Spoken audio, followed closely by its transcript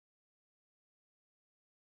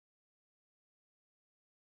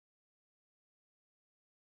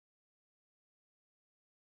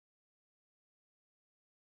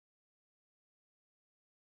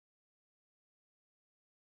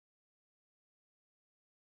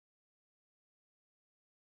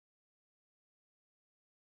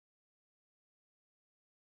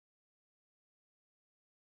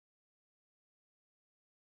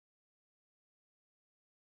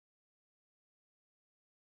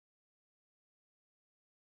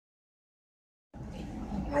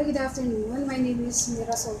Hi, good afternoon. My name is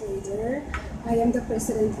Mira Solrader. I am the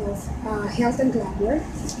president of Health and Glamour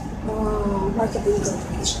Marketing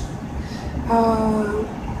Corporation. Uh,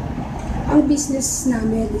 ang business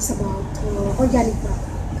namin is about organic product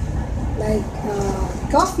like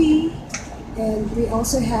coffee, and we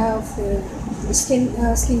also have the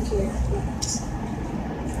skincare products.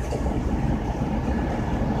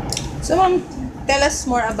 So, ma'am, tell us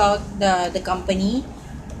more about the company.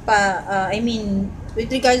 With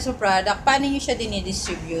regards to product, paano nyo siya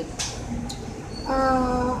dinidistribute?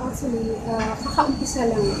 Actually, kakaumpisa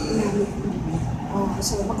lang namin.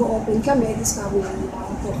 So, mag-open kami this coming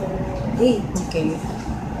October 8. Okay.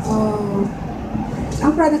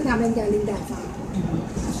 Ang product namin galing Davao.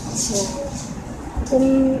 So,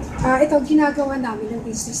 kung ito ginagawa namin ng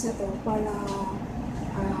business na to para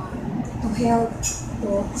to help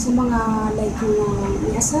sa mga like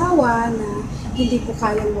may asawa na hindi po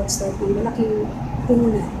kayang mag-start ng malaking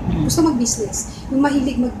puhunan. Gusto mag-business. Yung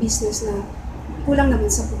mahilig mag-business na kulang naman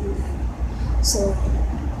sa puhunan. So,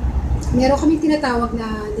 meron kaming tinatawag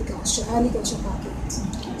na negosyo package.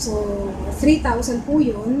 So, 3,000 po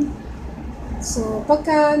yun. So,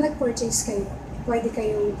 pagka nag-purchase kayo, pwede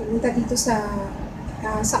kayong pumunta dito sa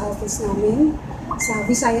office namin sa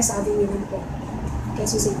Visayas Avenue lang po,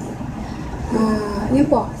 Quezon City. Yun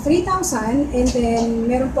po, 3,000, and then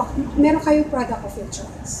meron kayong product of your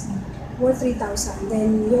choice worth 3,000.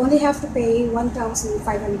 Then you only have to pay 1,500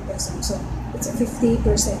 pesos. So it's a 50%.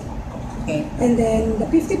 Okay. And then the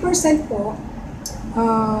 50% po,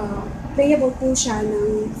 payable po siya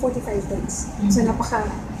ng 45 days. So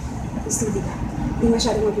napaka-steady ka. Hindi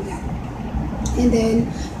masyadong mabigat. And then,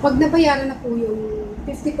 pag nabayaran na po yung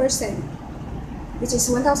 50%, which is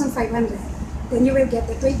 1,500, then you will get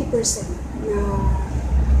the 20% na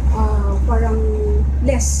parang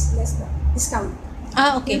less discount.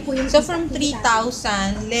 Okay. So, from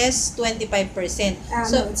 3,000, less 25%.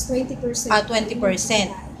 No, it's 20%. 20%.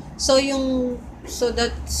 So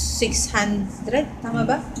that's 600, tama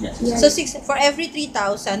ba? Yes. Yeah. So, for every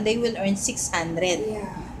 3,000, they will earn 600. Yeah.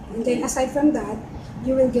 And then, aside from that,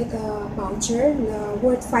 you will get a voucher na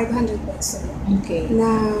worth 500 pesos Okay. na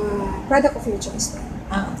product of your choice.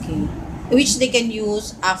 Okay. Which they can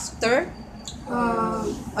use after?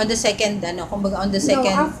 On the second, on the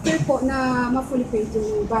second. No, after po na ma-fully paid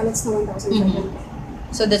yung balance na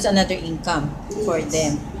 1,500. So that's another income for Yes.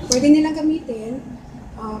 them. Pwede nilang gamitin,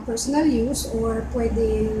 personal use, or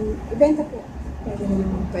pwedeng ibenta po. Pwede rin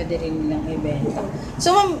po. Pwede rin nilang ibenta.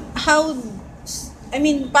 So, ma'am,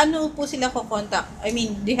 paano po sila ko-contact?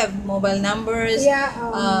 Do you have mobile numbers? Yeah,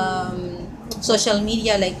 Social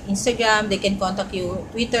media like Instagram, they can contact you,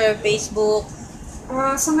 Twitter, Facebook.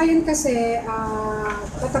 sa ngayon kasi,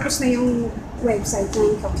 patapos na yung website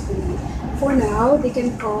ng company. For now, they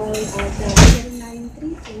can call at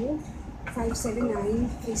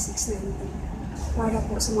 0932-579-3692 para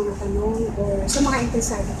po sa mga tanong or sa mga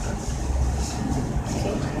interesado po.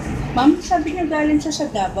 Okay. Ma'am, sabi niyo galing siya sa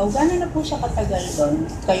Davao. Gano'n na po siya katagal doon?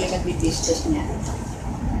 Kayo nag-business niya?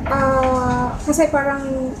 Kasi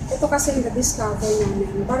parang, ito kasi na-discover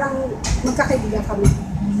namin, parang magkakaibigan kami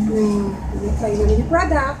na na-try namin yung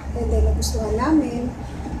product, and then nagustuhan namin.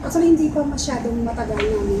 Actually, hindi pa masyadong matagal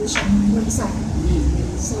namin siya mag-isa.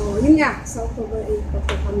 So, yun nga, sa October 8 pa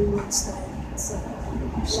po kami mag-start. So,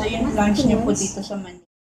 yung launch niyo po dito sa Manila.